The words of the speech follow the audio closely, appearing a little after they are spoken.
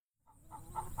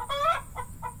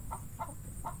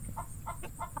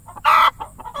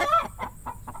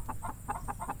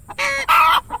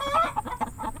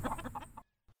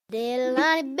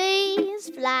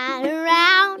flying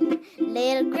around,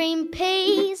 little green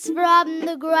peas from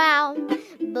the ground,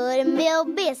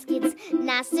 buttermilk biscuits,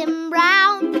 nice and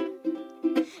brown.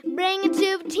 Bring it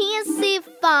to Tennessee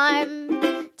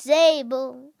farm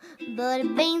table. Butter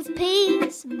beans,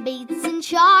 peas, beets and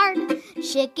chard,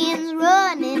 chickens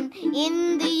running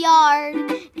in the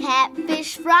yard,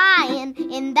 catfish frying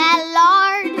in that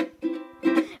lard.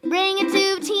 Bring it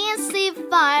to Tennessee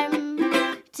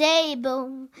farm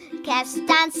table. Cast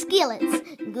iron skillets,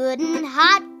 good and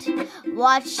hot,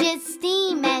 watch it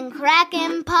steam and crack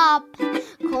and pop.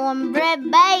 Cornbread,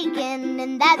 bacon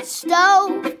in that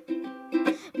stove.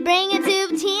 Bring it to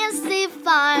Tennessee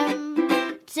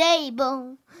farm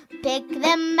table. Pick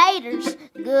them maters,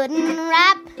 good and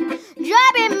ripe,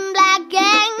 dropping black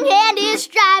and candy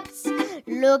stripes.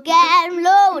 Look at 'em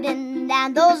loading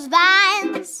down those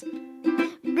vines.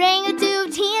 Bring it to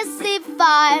Tennessee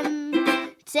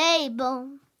farm table.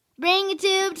 Bring it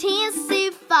to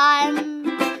Tennessee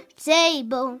farm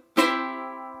table.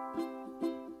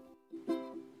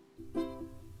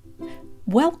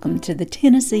 Welcome to the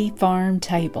Tennessee Farm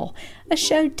Table, a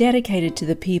show dedicated to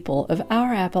the people of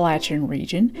our Appalachian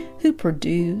region who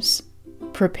produce,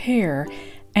 prepare,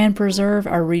 and preserve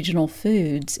our regional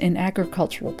foods and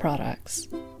agricultural products.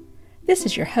 This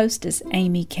is your hostess,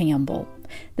 Amy Campbell.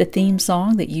 The theme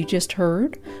song that you just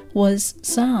heard was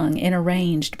sung and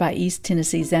arranged by East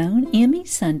Tennessee's own Emmy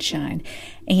Sunshine.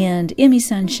 And Emmy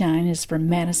Sunshine is from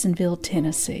Madisonville,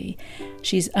 Tennessee.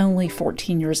 She's only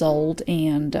 14 years old,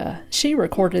 and she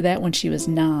recorded that when she was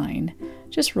 9.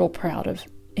 Just real proud of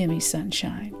Emmy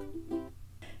Sunshine.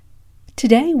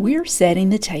 Today we're setting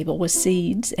the table with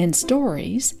seeds and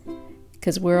stories,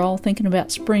 because we're all thinking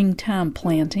about springtime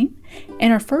planting.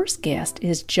 And our first guest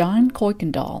is John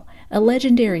Kuykendall, a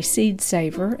legendary seed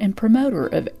saver and promoter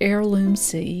of heirloom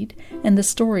seed and the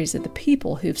stories of the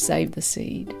people who've saved the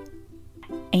seed.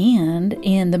 And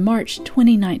in the March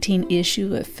 2019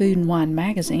 issue of Food and Wine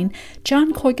magazine,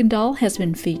 John Kuykendall has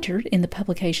been featured in the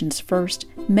publication's first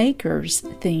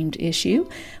Makers-themed issue,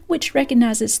 which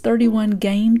recognizes 31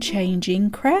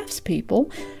 game-changing craftspeople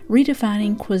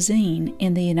redefining cuisine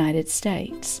in the United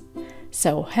States.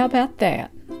 So how about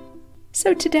that?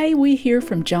 So today we hear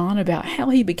from John about how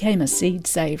he became a seed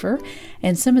saver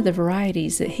and some of the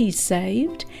varieties that he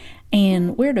saved,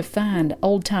 and where to find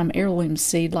old-time heirloom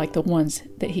seed like the ones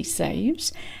that he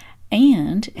saves.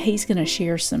 And he's going to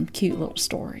share some cute little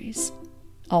stories.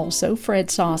 Also, Fred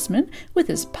Sossman, with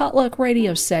his Potluck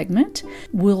Radio segment,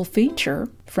 will feature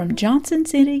from Johnson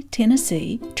City,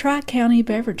 Tennessee, Tri-County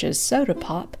Beverages soda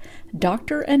pop,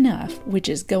 Dr. Enough, which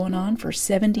is going on for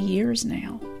 70 years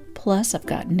now. Plus, I've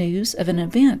got news of an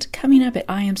event coming up at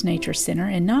Iams Nature Center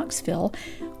in Knoxville,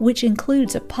 which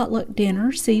includes a potluck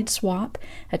dinner, seed swap,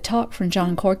 a talk from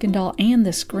John Kuykendall, and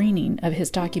the screening of his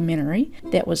documentary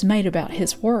that was made about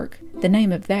his work. The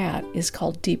name of that is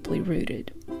called Deeply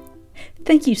Rooted.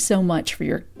 Thank you so much for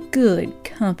your good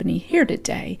company here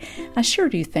today. I sure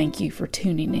do thank you for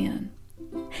tuning in.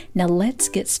 Now let's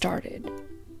get started.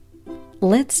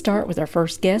 Let's start with our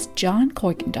first guest, John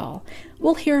Kuykendall.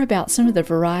 We'll hear about some of the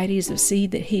varieties of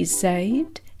seed that he's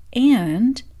saved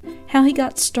and how he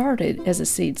got started as a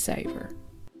seed saver.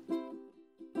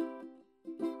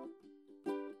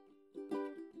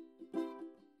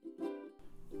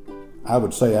 I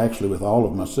would say actually with all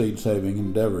of my seed saving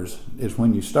endeavors is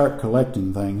when you start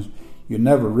collecting things, you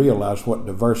never realize what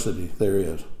diversity there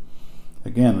is.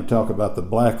 Again, we talk about the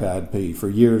black-eyed pea. For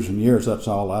years and years, that's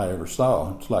all I ever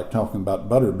saw. It's like talking about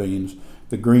butter beans.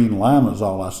 The green lima is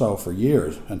all I saw for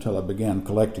years until I began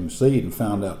collecting seed and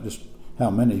found out just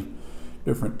how many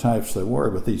different types there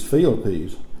were. With these field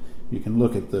peas, you can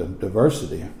look at the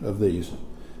diversity of these.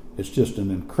 It's just an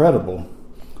incredible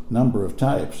number of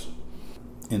types.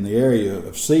 In the area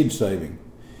of seed saving,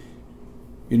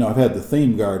 I've had the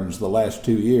theme gardens the last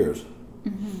 2 years.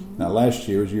 Mm-hmm. Now, last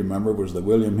year, as you remember, was the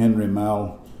William Henry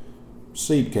Mowell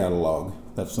seed catalog.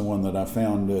 That's the one that I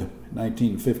found in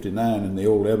 1959 in the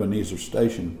old Ebenezer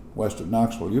Station west of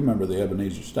Knoxville. You remember the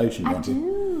Ebenezer Station, don't you? I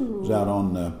do. It was out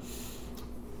on,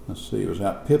 it was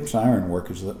out Pips Ironwork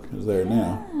is there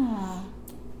now.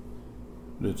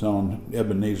 It's on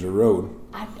Ebenezer Road.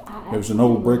 It was an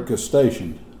old brick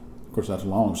station. Of course, that's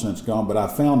long since gone, but I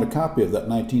found a copy of that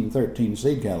 1913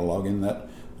 seed catalog in that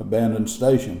abandoned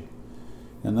station.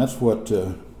 And that's what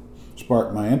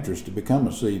sparked my interest to become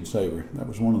a seed saver. That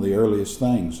was one of the earliest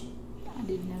things. I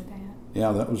didn't know that.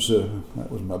 Yeah, that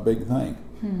was my big thing.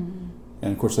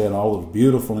 And of course, they had all those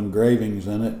beautiful engravings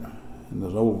in it and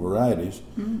those old varieties.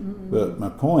 Mm-hmm. But my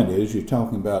point is, you're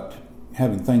talking about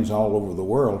having things all over the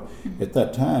world. At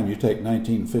that time, you take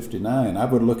 1959, I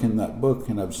would look in that book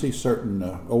and I'd see certain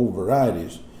old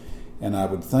varieties, and I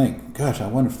would think, gosh, I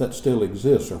wonder if that still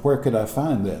exists, or where could I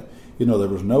find that? You know, there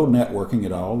was no networking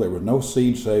at all. There were no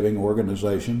seed-saving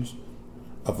organizations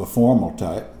of a formal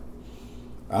type.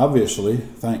 Obviously,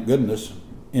 thank goodness,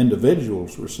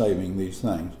 individuals were saving these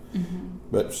things. Mm-hmm.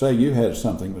 But say you had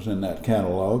something that was in that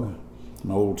catalog,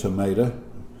 an old tomato,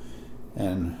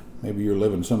 and maybe you're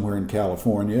living somewhere in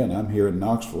California and I'm here in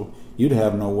Knoxville, you'd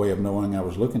have no way of knowing I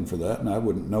was looking for that, and I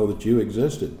wouldn't know that you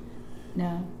existed.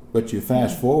 No. But you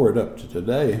fast forward up to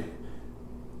today,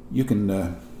 you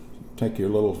can take your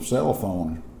little cell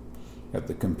phone, got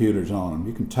the computers on them,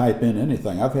 you can type in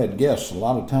anything. I've had guests a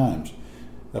lot of times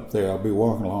up there. I'll be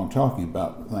walking along talking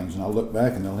about things, and I'll look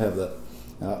back and they'll have that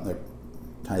out, and they're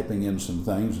typing in some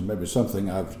things, and maybe something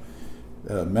I've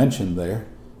mentioned there,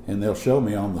 and they'll show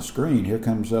me on the screen, here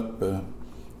comes up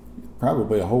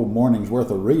probably a whole morning's worth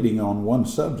of reading on one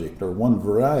subject or one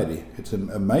variety. It's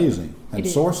amazing, and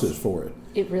sources for it.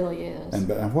 It really is.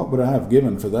 And what would I have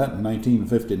given for that in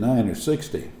 1959 or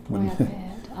 60? When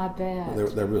I bet.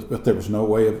 There was no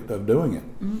way of doing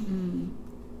it. Mm-mm.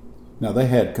 Now, they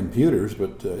had computers,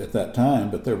 but at that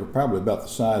time, but they were probably about the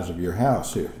size of your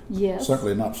house here. Yes.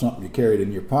 Certainly not something you carried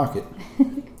in your pocket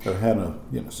or had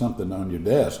something on your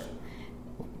desk,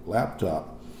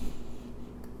 laptop.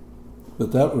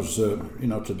 But that was,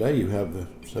 today you have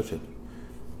such a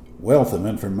wealth of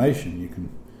information you can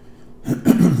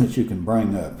that you can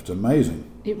bring up. It's amazing.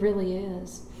 It really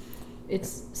is.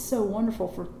 It's so wonderful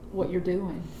for what you're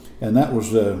doing. And that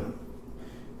was, you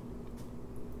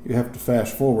have to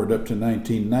fast forward up to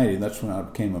 1990. That's when I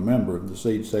became a member of the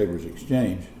Seed Savers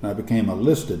Exchange. And I became a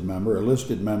listed member. A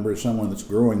listed member is someone that's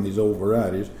growing these old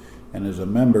varieties and is a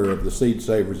member of the Seed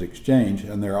Savers Exchange,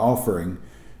 and they're offering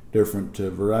different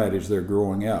varieties they're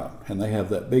growing out. And they have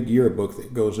that big yearbook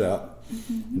that goes out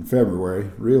in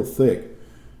February, real thick,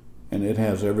 and it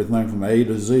has everything from A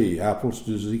to Z, apples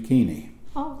to zucchini.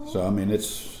 Oh. So, I mean,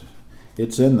 it's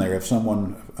in there if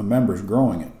a member's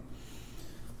growing it.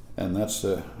 And that's,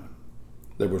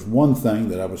 there was one thing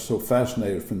that I was so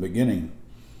fascinated from the beginning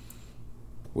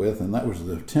with, and that was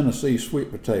the Tennessee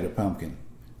sweet potato pumpkin.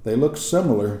 They look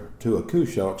similar to a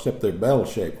cushaw, except they're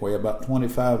bell-shaped, weigh about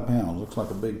 25 pounds. Looks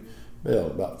like a big bell,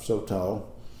 about so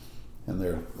tall. And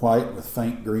they're white with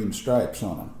faint green stripes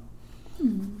on them.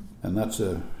 Mm. And that's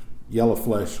a yellow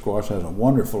flesh squash, has a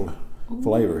wonderful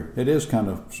flavor. It is kind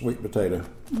of sweet potato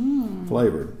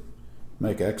flavored.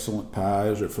 Make excellent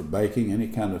pies or for baking, any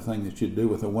kind of thing that you do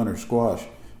with a winter squash.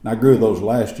 And I grew those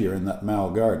last year in that Mall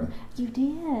garden. You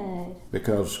did?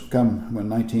 Because when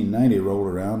 1990 rolled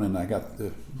around and I got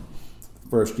the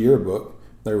first yearbook,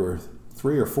 there were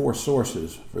 3 or 4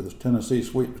 sources for the Tennessee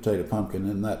sweet potato pumpkin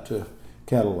in that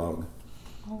catalog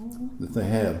that they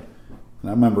had. And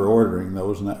I remember ordering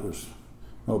those, and that was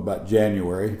about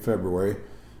January, February,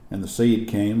 and the seed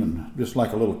came, and just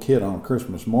like a little kid on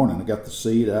Christmas morning, I got the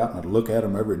seed out and I'd look at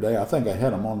them every day. I think I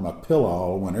had them on my pillow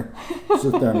all winter.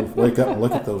 Sit there and wake up and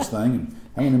look at those things. And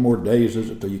how many more days is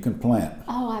it till you can plant?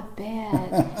 Oh, I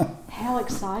bet. How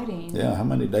exciting. Yeah, how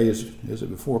many days is it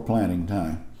before planting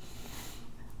time?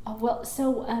 Oh, well, so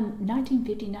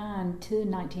 1959 to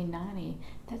 1990,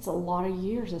 that's a lot of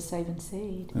years of saving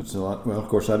seed. That's a lot. Well, of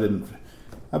course, I've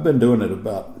been doing it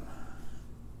about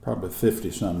probably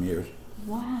 50-some years.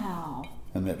 Wow.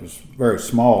 And it was very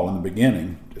small in the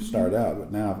beginning to start out,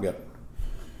 but now I've got,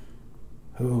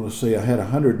 let's see, I had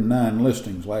 109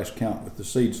 listings last count with the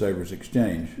Seed Savers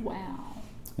Exchange. Wow.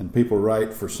 And people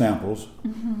write for samples.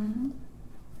 Mm-hmm.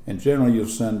 And generally you'll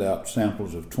send out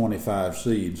samples of 25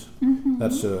 seeds. Mm-hmm.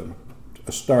 That's a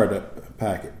startup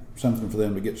packet, something for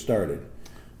them to get started.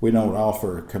 We don't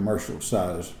offer commercial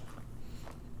size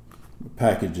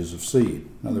packages of seed.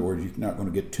 In other words, you're not going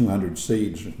to get 200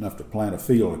 seeds enough to plant a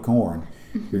field of corn.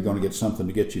 Mm-hmm. You're going to get something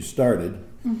to get you started,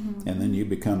 and then you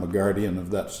become a guardian of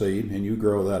that seed, and you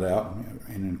grow that out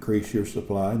and increase your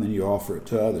supply, and then you offer it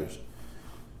to others.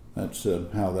 That's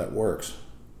how that works.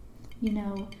 You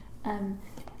know,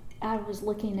 I was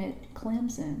looking at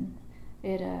Clemson,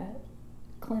 at a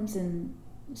Clemson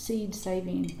seed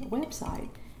saving website,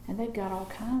 and they've got all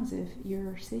kinds of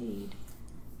your seed.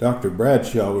 Dr.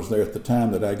 Bradshaw was there at the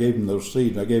time that I gave him those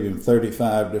seeds. I gave him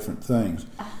 35 different things.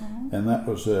 Uh-huh. And that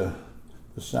was the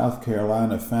South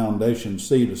Carolina Foundation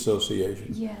Seed Association.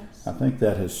 Yes. I think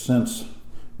that has since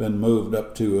been moved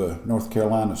up to North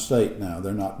Carolina State now.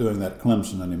 They're not doing that at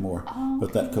Clemson anymore. Oh, okay.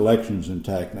 But that collection's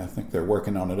intact, and I think they're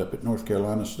working on it up at North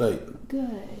Carolina State.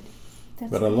 Good.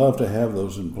 But I love to have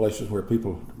those in places where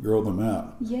people grow them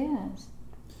out. Yes.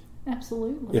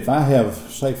 Absolutely. If I have,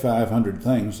 say, 500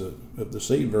 things of the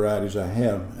seed varieties I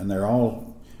have, and they're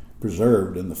all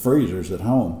preserved in the freezers at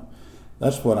home,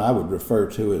 that's what I would refer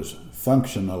to as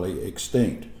functionally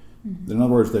extinct. Mm-hmm. In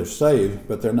other words, they're saved,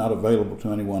 but they're not available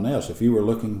to anyone else. If you were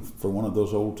looking for one of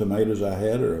those old tomatoes I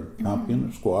had, or a pumpkin,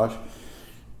 or squash,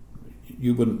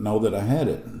 you wouldn't know that I had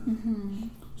it. Mm-hmm.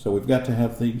 So we've got to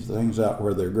have these things out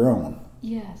where they're grown.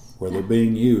 Yes. Where they're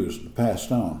being used,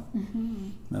 passed on. Mm-hmm.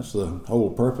 That's the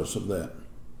whole purpose of that.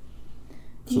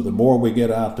 So the more we get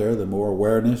out there, the more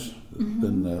awareness,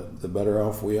 then the better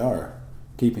off we are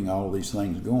keeping all these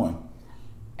things going.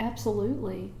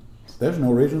 Absolutely. There's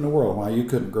no reason in the world why you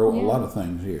couldn't grow a lot of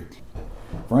things here.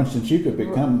 For instance, you could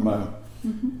become a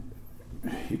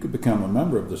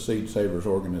member of the Seed Savers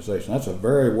organization. That's a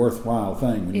very worthwhile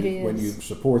thing when you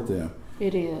support them.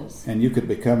 It is. And you could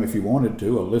become, if you wanted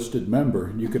to, a listed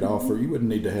member. You could offer, you wouldn't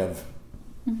need to have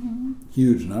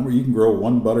huge number. You can grow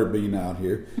one butter bean out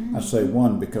here. I say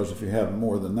one because if you have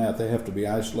more than that, they have to be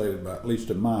isolated by at least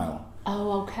a mile.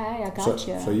 Oh, okay, I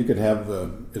gotcha. So you could have,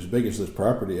 as big as this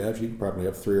property is, you could probably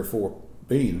have 3 or 4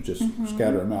 beans, just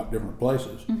scatter them out different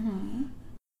places.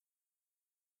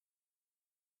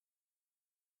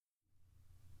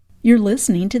 You're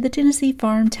listening to the Tennessee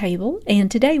Farm Table, and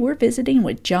today we're visiting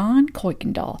with John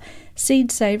Kuykendall,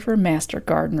 seed saver, master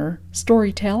gardener,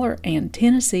 storyteller, and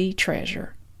Tennessee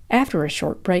treasure. After a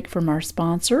short break from our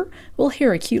sponsor, we'll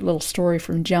hear a cute little story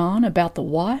from John about the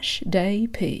wash day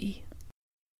pea.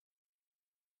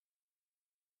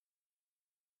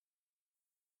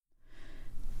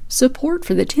 Support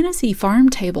for the Tennessee Farm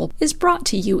Table is brought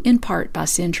to you in part by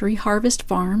Century Harvest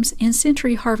Farms and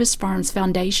Century Harvest Farms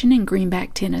Foundation in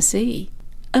Greenback, Tennessee.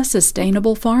 A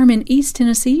sustainable farm in East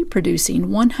Tennessee producing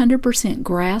 100%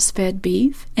 grass-fed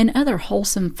beef and other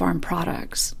wholesome farm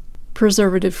products.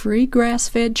 Preservative-free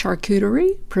grass-fed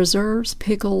charcuterie, preserves,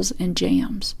 pickles, and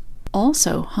jams.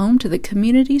 Also home to the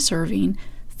community-serving,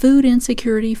 food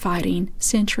insecurity-fighting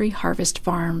Century Harvest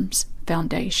Farms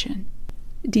Foundation.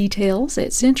 Details at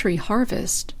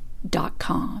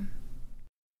centuryharvest.com.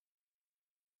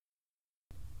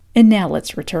 And now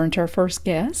let's return to our first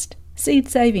guest,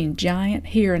 seed-saving giant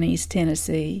here in East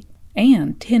Tennessee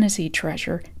and Tennessee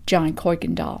treasure, John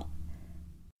Kuykendall.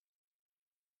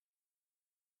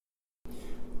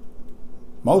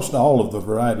 Most all of the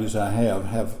varieties I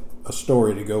have a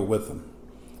story to go with them.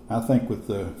 I think with,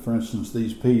 for instance,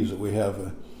 these peas that we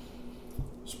have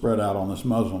spread out on this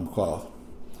muslin cloth,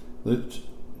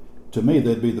 to me,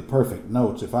 they'd be the perfect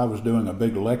notes. If I was doing a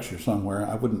big lecture somewhere,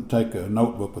 I wouldn't take a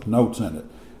notebook with notes in it.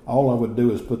 All I would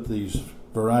do is put these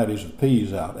varieties of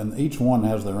peas out, and each one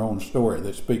has their own story.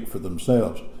 They speak for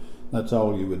themselves. That's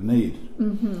all you would need.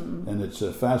 And it's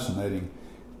fascinating.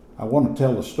 I want to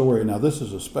tell a story. Now, this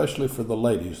is especially for the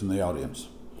ladies in the audience.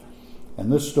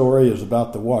 And this story is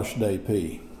about the wash day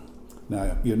pea.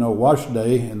 Now, you know, wash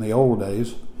day in the old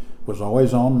days was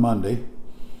always on Monday.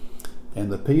 And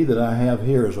the pea that I have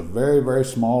here is a very, very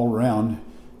small, round,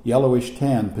 yellowish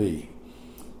tan pea.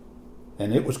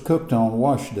 And it was cooked on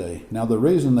wash day. Now, the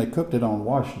reason they cooked it on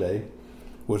wash day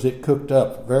was it cooked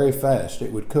up very fast.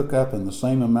 It would cook up in the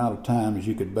same amount of time as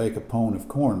you could bake a pound of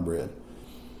cornbread.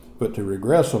 But to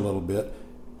regress a little bit,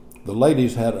 the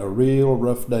ladies had a real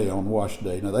rough day on wash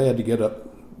day. Now, they had to get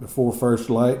up before first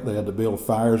light. They had to build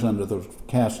fires under those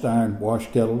cast iron wash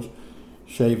kettles,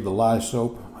 shave the lye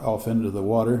soap off into the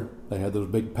water. They had those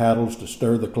big paddles to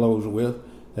stir the clothes with.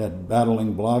 They had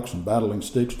battling blocks and battling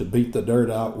sticks to beat the dirt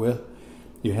out with.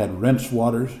 You had rinse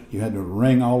waters. You had to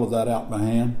wring all of that out by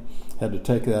hand. Had to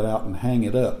take that out and hang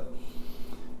it up.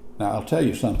 Now, I'll tell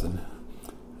you something.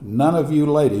 None of you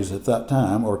ladies at that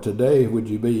time, or today would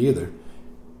you be either,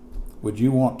 would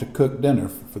you want to cook dinner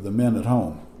for the men at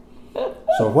home.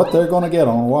 So what they're going to get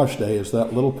on wash day is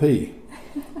that little pea.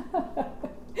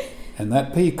 And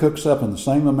that pea cooks up in the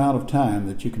same amount of time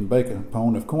that you can bake a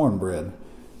pound of cornbread.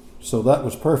 So that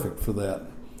was perfect for that.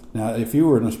 Now, if you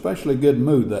were in a especially good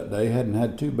mood that day, hadn't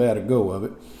had too bad a go of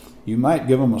it, you might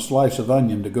give them a slice of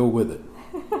onion to go with it.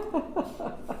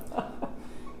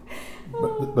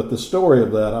 But the story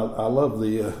of that, I love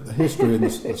the history and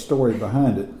the story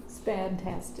behind it. It's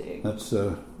fantastic. That's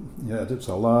it's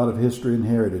a lot of history and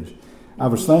heritage. I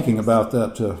was thinking about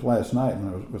that last night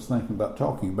when I was thinking about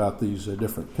talking about these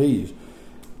different peas.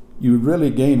 You really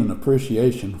gain an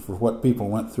appreciation for what people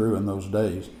went through in those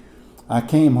days. I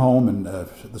came home in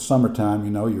the summertime.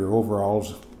 You know, your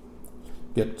overalls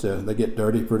get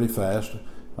dirty pretty fast,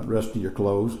 the rest of your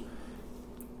clothes.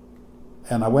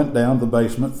 And I went down to the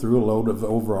basement, threw a load of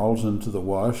overalls into the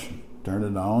wash, turned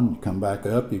it on, you come back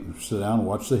up, you can sit down and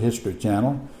watch the History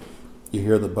Channel. You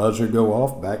hear the buzzer go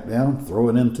off, back down, throw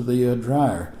it into the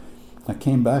dryer. I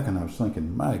came back and I was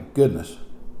thinking, my goodness,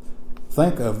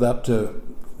 think of that,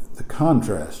 the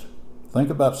contrast. Think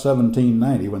about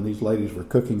 1790 when these ladies were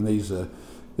cooking these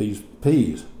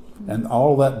peas, and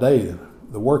all that day,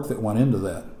 the work that went into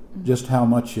that, just how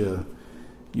much you're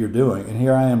doing. And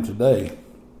here I am today,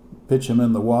 pitch them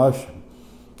in the wash,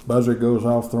 buzzer goes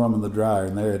off, throw them in the dryer,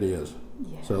 and there it is.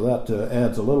 Yeah. So that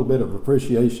adds a little bit of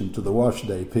appreciation to the wash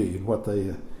day pea and what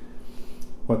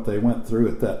they went through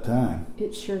at that time.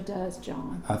 It sure does,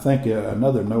 John. I think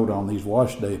another note on these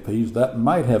wash day peas, that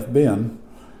might have been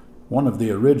one of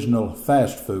the original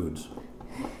fast foods.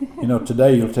 You know,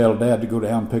 today you'll tell Dad to go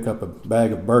down and pick up a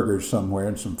bag of burgers somewhere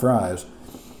and some fries.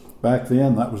 Back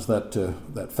then, that was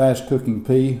that fast cooking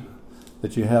pea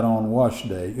that you had on wash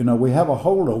day. You know, we have a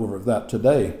holdover of that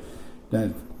today.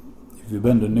 And if you've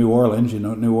been to New Orleans, you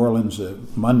know New Orleans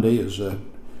Monday is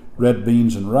red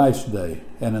beans and rice day,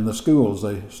 and in the schools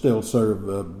they still serve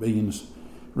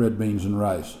red beans and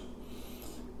rice.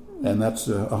 And that's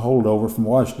a holdover from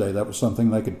wash day. That was something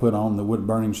they could put on the wood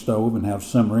burning stove and have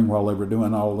simmering while they were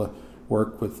doing all the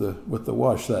work with the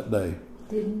wash that day.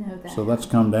 Didn't know that. So that's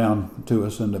come down to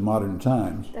us into modern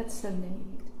times. That's so neat.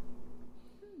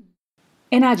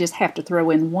 And I just have to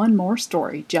throw in one more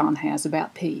story John has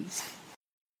about peas.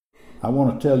 I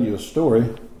want to tell you a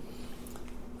story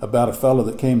about a fellow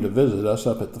that came to visit us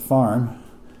up at the farm.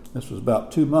 This was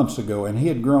about 2 months ago, and he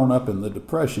had grown up in the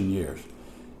Depression years.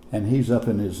 And he's up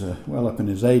in his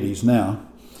 80s now.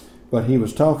 But he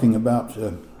was talking about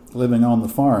living on the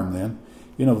farm then.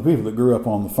 You know, the people that grew up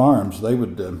on the farms, they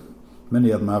would,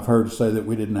 many of them I've heard say that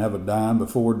we didn't have a dime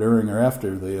before, during, or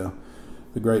after the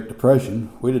Great Depression.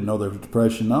 We didn't know there was a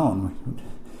depression on.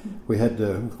 We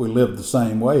lived the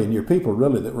same way, and your people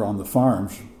really that were on the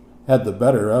farms had the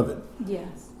better of it.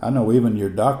 Yes. I know even your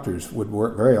doctors would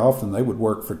work, very often they would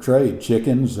work for trade,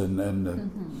 chickens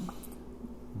and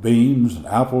beans,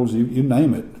 apples, you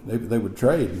name it. They would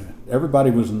trade. Everybody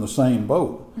was in the same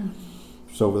boat. Mm-hmm.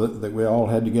 So that we all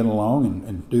had to get along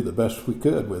and do the best we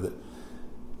could with it.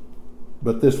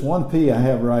 But this one pea I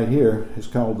have right here is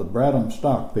called the Bradham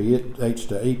stock pea. It dates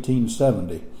to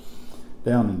 1870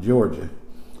 down in Georgia.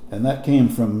 And that came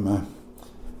from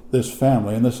this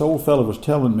family. And this old fellow was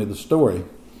telling me the story.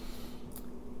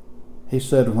 He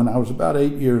said, when I was about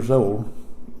 8 years old,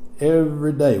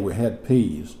 every day we had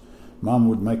peas. Mom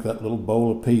would make that little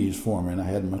bowl of peas for me, and I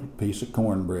had a piece of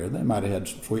cornbread. They might have had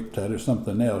some sweet potato or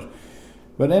something else.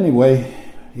 But anyway,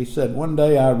 he said, one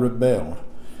day I rebelled.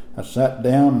 I sat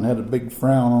down and had a big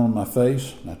frown on my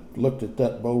face. And I looked at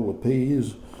that bowl of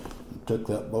peas, and took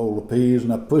that bowl of peas,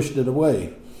 and I pushed it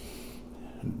away.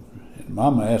 And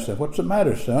Mama asked, what's the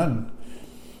matter, son?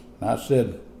 And I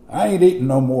said, I ain't eating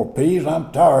no more peas.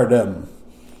 I'm tired of them.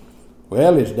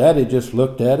 Well, his daddy just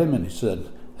looked at him, and he said,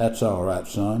 that's all right,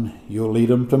 son. You'll eat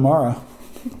them tomorrow.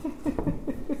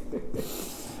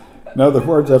 In other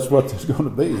words, that's what there's going to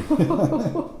be.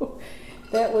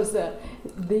 That was the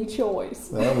choice.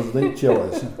 That was the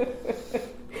choice.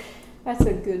 That's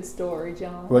a good story,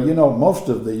 John. Well, you know, most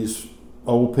of these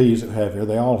old peas that we have here,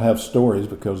 they all have stories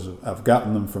because I've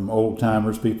gotten them from old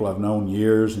timers, people I've known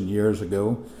years and years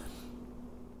ago.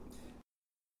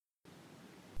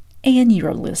 And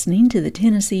you're listening to the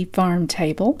Tennessee Farm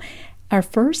Table. Our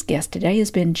first guest today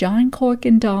has been John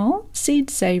Kuykendall, seed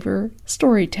saver,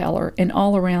 storyteller, and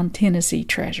all-around Tennessee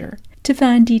treasure. To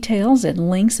find details and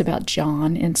links about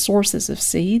John and sources of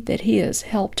seed that he has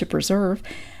helped to preserve,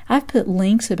 I've put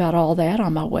links about all that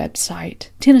on my website,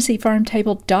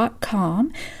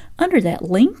 TennesseeFarmTable.com, under that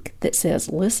link that says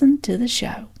Listen to the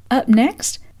Show. Up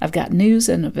next, I've got news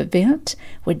and an event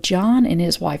with John and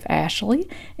his wife Ashley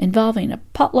involving a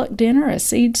potluck dinner, a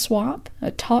seed swap,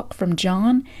 a talk from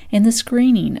John, and the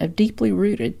screening of Deeply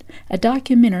Rooted, a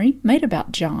documentary made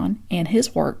about John and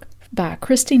his work by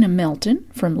Christina Melton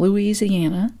from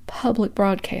Louisiana Public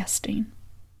Broadcasting.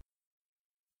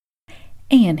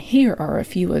 And here are a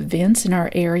few events in our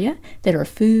area that are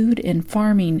food and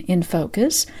farming in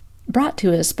focus, brought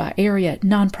to us by area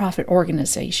nonprofit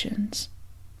organizations.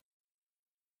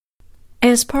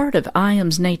 As part of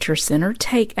IAMS Nature Center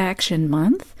Take Action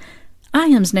Month,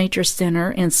 IAMS Nature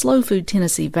Center and Slow Food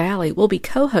Tennessee Valley will be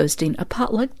co-hosting a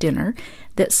potluck dinner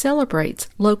that celebrates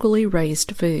locally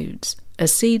raised foods, a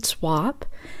seed swap,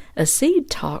 a seed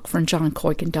talk from John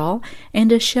Kuykendall,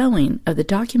 and a showing of the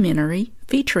documentary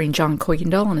featuring John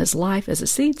Kuykendall and his life as a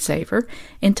seed saver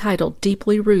entitled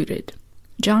Deeply Rooted,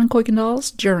 John Kuykendall's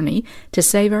Journey to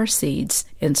Save Our Seeds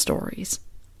and Stories.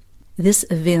 This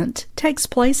event takes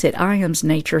place at IAMS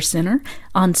Nature Center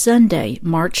on Sunday,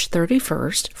 March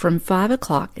 31st from 5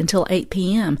 o'clock until 8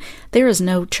 p.m. There is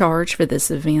no charge for this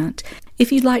event.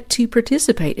 If you'd like to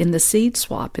participate in the seed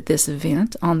swap at this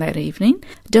event on that evening,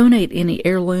 donate any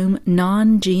heirloom,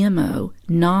 non-GMO,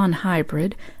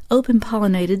 non-hybrid,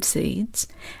 open-pollinated seeds,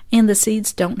 and the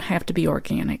seeds don't have to be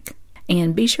organic.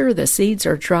 And be sure the seeds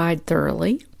are dried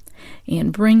thoroughly,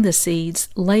 and bring the seeds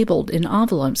labeled in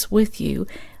envelopes with you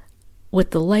with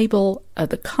the label of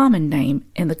the common name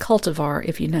and the cultivar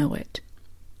if you know it.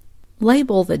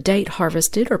 Label the date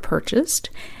harvested or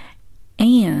purchased,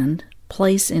 and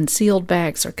place in sealed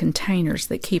bags or containers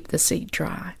that keep the seed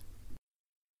dry.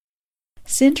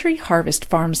 Century Harvest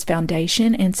Farms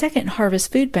Foundation and Second Harvest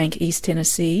Food Bank East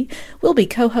Tennessee will be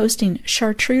co-hosting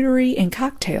Charcuterie and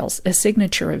Cocktails, a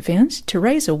signature event to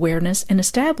raise awareness and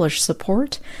establish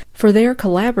support for their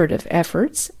collaborative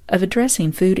efforts of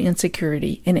addressing food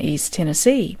insecurity in East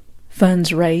Tennessee.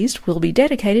 Funds raised will be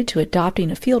dedicated to adopting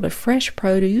a field of fresh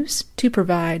produce to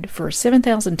provide for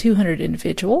 7,200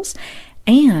 individuals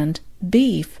and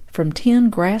beef from 10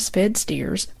 grass-fed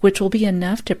steers, which will be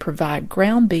enough to provide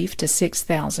ground beef to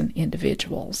 6,000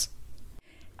 individuals.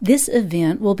 This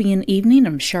event will be an evening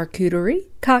of charcuterie,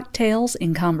 cocktails,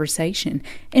 and conversation,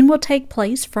 and will take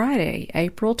place Friday,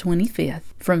 April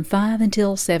 25th, from 5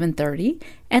 until 7:30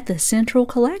 at the Central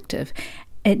Collective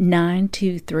at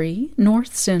 923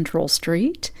 North Central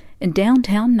Street in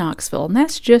downtown Knoxville, and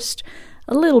that's just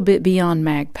a little bit beyond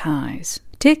Magpies.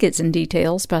 Tickets and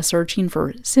details by searching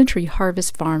for Century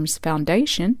Harvest Farms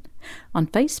Foundation on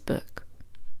Facebook.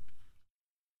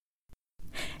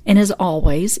 And as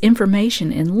always,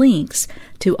 information and links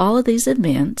to all of these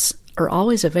events are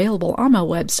always available on my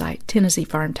website,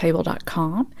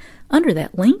 TennesseeFarmTable.com, under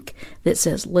that link that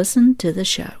says Listen to the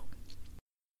Show.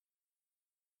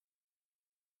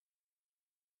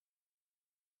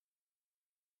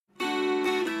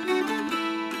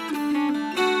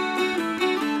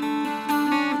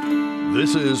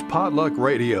 This is Potluck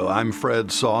Radio. I'm Fred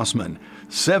Sauceman.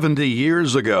 70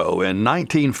 years ago, in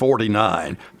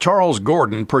 1949, Charles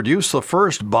Gordon produced the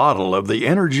first bottle of the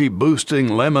energy-boosting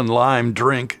lemon-lime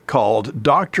drink called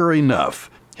Dr.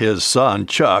 Enough. His son,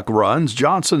 Chuck, runs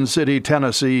Johnson City,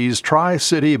 Tennessee's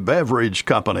Tri-City Beverage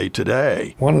Company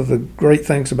today. One of the great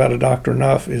things about a Dr.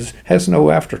 Enough is it has no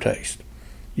aftertaste.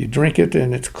 You drink it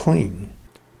and it's clean.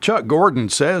 Chuck Gordon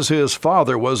says his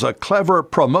father was a clever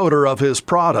promoter of his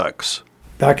products.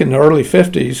 Back in the early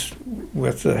 50s,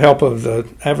 with the help of the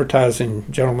advertising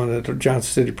gentleman at the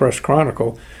Johnson City Press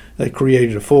Chronicle, they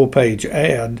created a full-page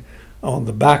ad on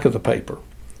the back of the paper.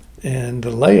 And the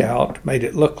layout made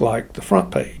it look like the front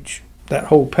page. That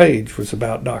whole page was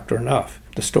about Dr. Enough.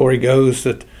 The story goes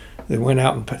that they went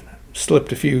out and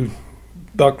slipped a few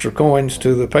bucks or coins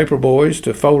to the paper boys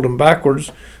to fold them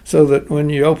backwards so that when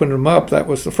you opened them up, that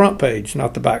was the front page,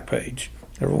 not the back page.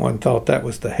 Everyone thought that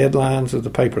was the headlines of the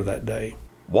paper that day.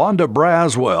 Wanda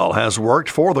Braswell has worked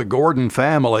for the Gordon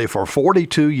family for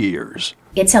 42 years.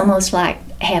 It's almost like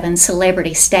having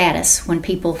celebrity status when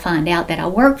people find out that I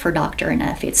work for Dr.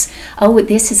 Enough. It's, oh,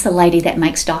 this is the lady that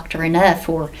makes Dr. Enough,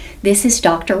 or this is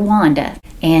Dr. Wanda.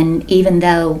 And even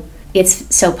though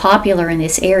it's so popular in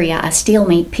this area, I still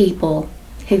meet people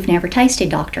who've never tasted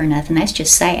Dr. Enough, and that's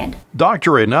just sad.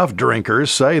 Dr. Enough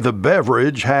drinkers say the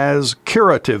beverage has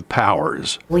curative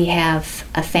powers. We have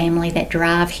a family that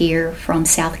drive here from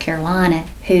South Carolina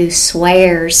who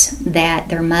swears that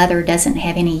their mother doesn't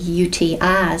have any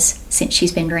UTIs since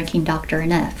she's been drinking Dr.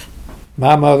 Enough.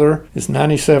 My mother is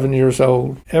 97 years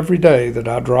old. Every day that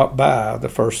I drop by, the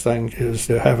first thing is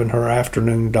having her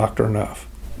afternoon Dr. Enough.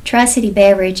 Tri-City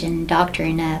Beverage and Dr.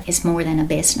 Enough is more than a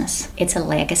business. It's a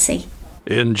legacy.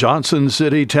 In Johnson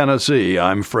City, Tennessee,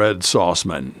 I'm Fred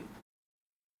Sauceman.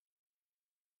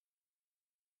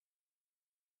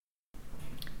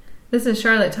 This is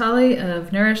Charlotte Tolley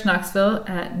of Nourish Knoxville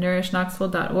at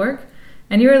nourishnknoxville.org,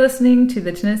 and you are listening to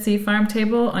the Tennessee Farm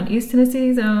Table on East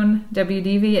Tennessee's own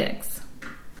WDVX.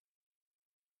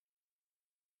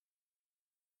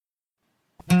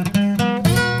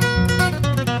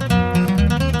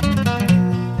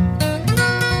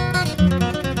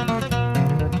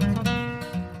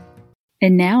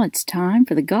 And now it's time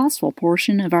for the gospel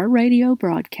portion of our radio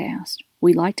broadcast.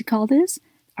 We like to call this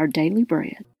our daily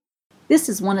bread. This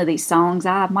is one of these songs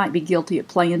I might be guilty of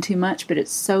playing too much, but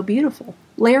it's so beautiful.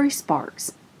 Larry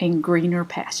Sparks and Greener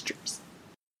Pastures.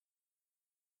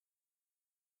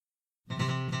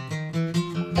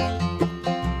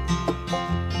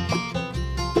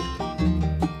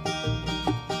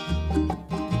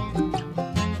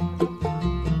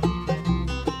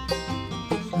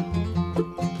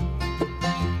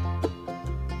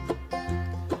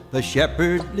 The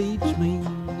shepherd leads me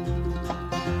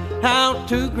out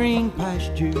to green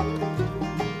pasture,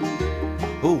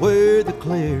 where the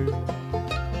clear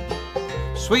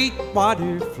sweet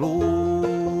water flows,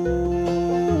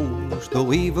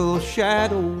 though evil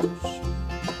shadows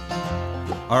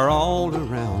are all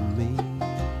around me.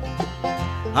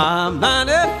 I'm not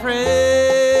afraid,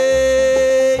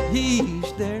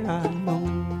 he's there, I know.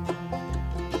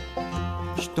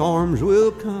 Storms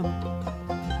will come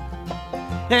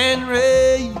and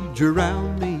rage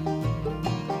around me.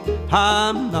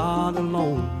 I'm not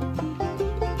alone,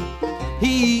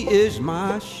 he is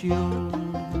my shield.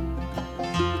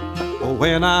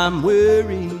 When I'm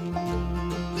weary,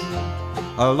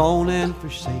 alone and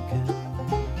forsaken,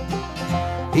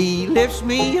 he lifts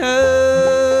me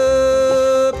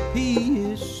up, he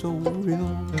is so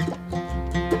real.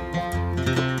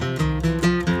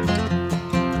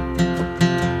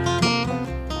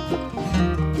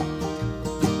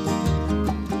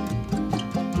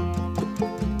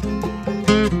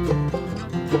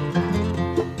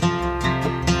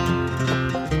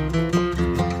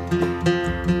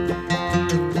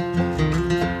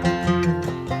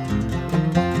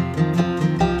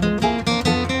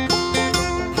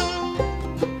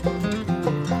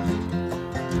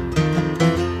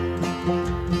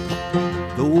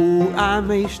 I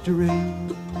may stray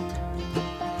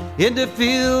into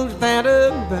fields that are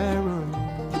barren,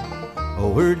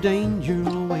 oh, where danger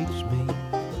awaits me.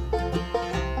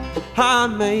 I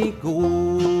may go,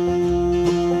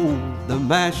 the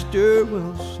master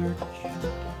will search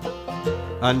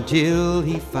until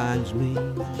he finds me.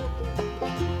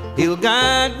 He'll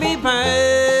guide me back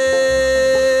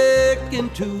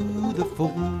into the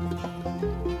fold.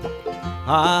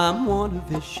 I'm one of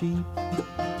his sheep,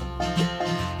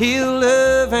 he'll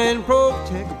love and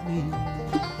protect me.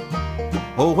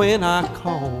 Oh, when I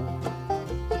call,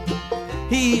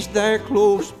 he's there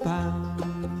close by.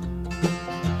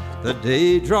 The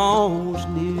day draws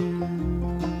near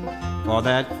for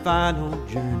that final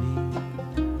journey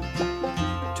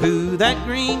to that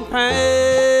green pasture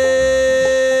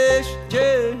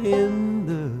in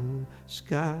the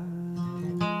sky.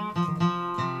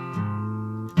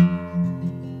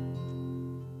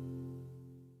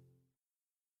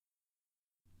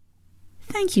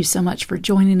 Thank you so much for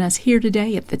joining us here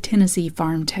today at the Tennessee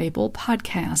Farm Table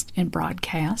podcast and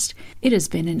broadcast. It has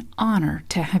been an honor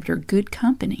to have your good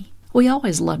company. We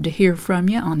always love to hear from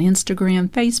you on Instagram,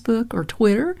 Facebook, or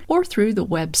Twitter, or through the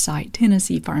website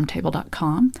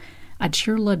TennesseeFarmTable.com. I'd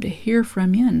sure love to hear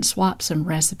from you and swap some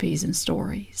recipes and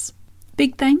stories.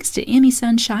 Big thanks to Emmy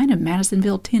Sunshine of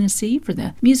Madisonville, Tennessee for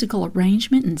the musical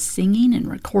arrangement and singing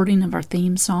and recording of our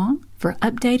theme song. For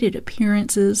updated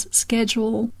appearances,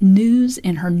 schedule, news,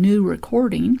 and her new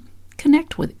recording,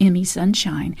 connect with Emmy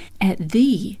Sunshine at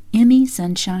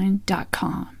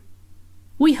theemmysunshine.com.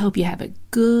 We hope you have a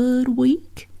good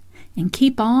week and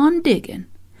keep on digging.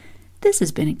 This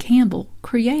has been a Campbell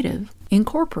Creative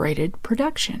Incorporated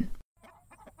production.